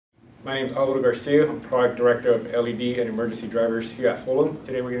My name is Alvaro Garcia. I'm Product Director of LED and Emergency Drivers here at Fulham.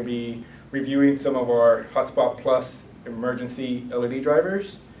 Today we're going to be reviewing some of our HotSpot Plus emergency LED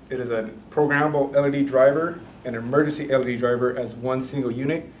drivers. It is a programmable LED driver and emergency LED driver as one single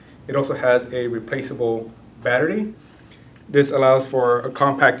unit. It also has a replaceable battery. This allows for a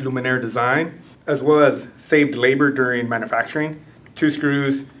compact luminaire design as well as saved labor during manufacturing. 2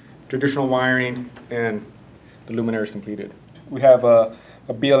 screws, traditional wiring, and the luminaire is completed. We have a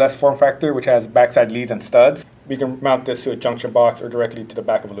BLS form factor which has backside leads and studs. We can mount this to a junction box or directly to the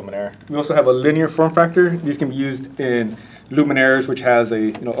back of a luminaire. We also have a linear form factor. These can be used in luminaires which has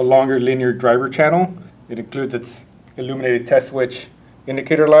a longer linear driver channel. It includes its illuminated test switch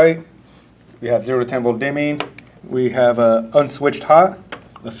indicator light. We have 0 to 10 volt dimming. We have a unswitched hot,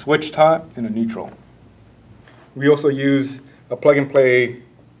 a switched hot, and a neutral. We also use a plug and play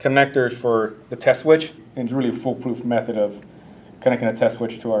connectors for the test switch, and it's really a foolproof method of connecting a test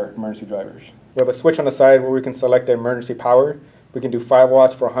switch to our emergency drivers. We have a switch on the side where we can select the emergency power. We can do 5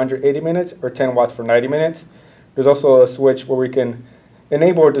 watts for 180 minutes or 10 watts for 90 minutes. There's also a switch where we can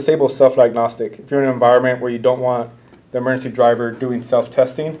enable or disable self-diagnostic. If you're in an environment where you don't want the emergency driver doing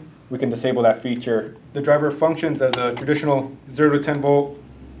self-testing, we can disable that feature. The driver functions as a traditional 0 to 10 volt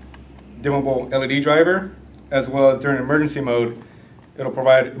dimmable LED driver, as well as during emergency mode, it'll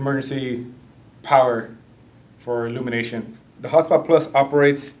provide emergency power for illumination. The HotSpot Plus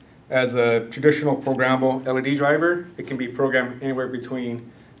operates as a traditional programmable LED driver. It can be programmed anywhere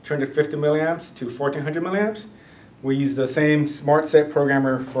between 250 milliamps to 1400 milliamps. We use the same smart set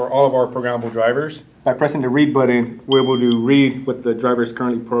programmer for all of our programmable drivers. By pressing the read button, we're able to read what the driver is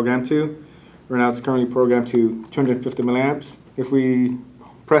currently programmed to. Right now it's currently programmed to 250 milliamps. If we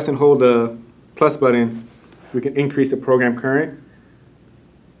press and hold the plus button, we can increase the program current.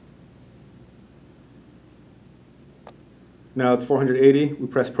 Now it's 480, we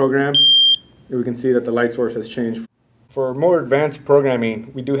press program, and we can see that the light source has changed. For more advanced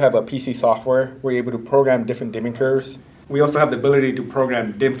programming, we do have a PC software. We're able to program different dimming curves. We also have the ability to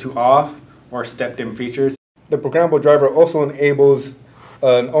program dim to off or step dim features. The programmable driver also enables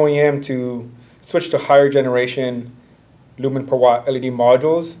an OEM to switch to higher generation lumen per watt LED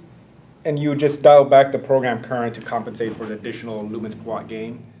modules, and you just dial back the program current to compensate for the additional lumens per watt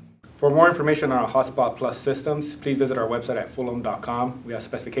gain. For more information on our HotSpot Plus systems, please visit our website at fulham.com. We have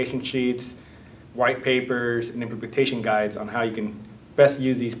specification sheets, white papers, and implementation guides on how you can best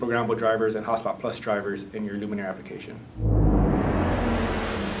use these programmable drivers and HotSpot Plus drivers in your luminaire application.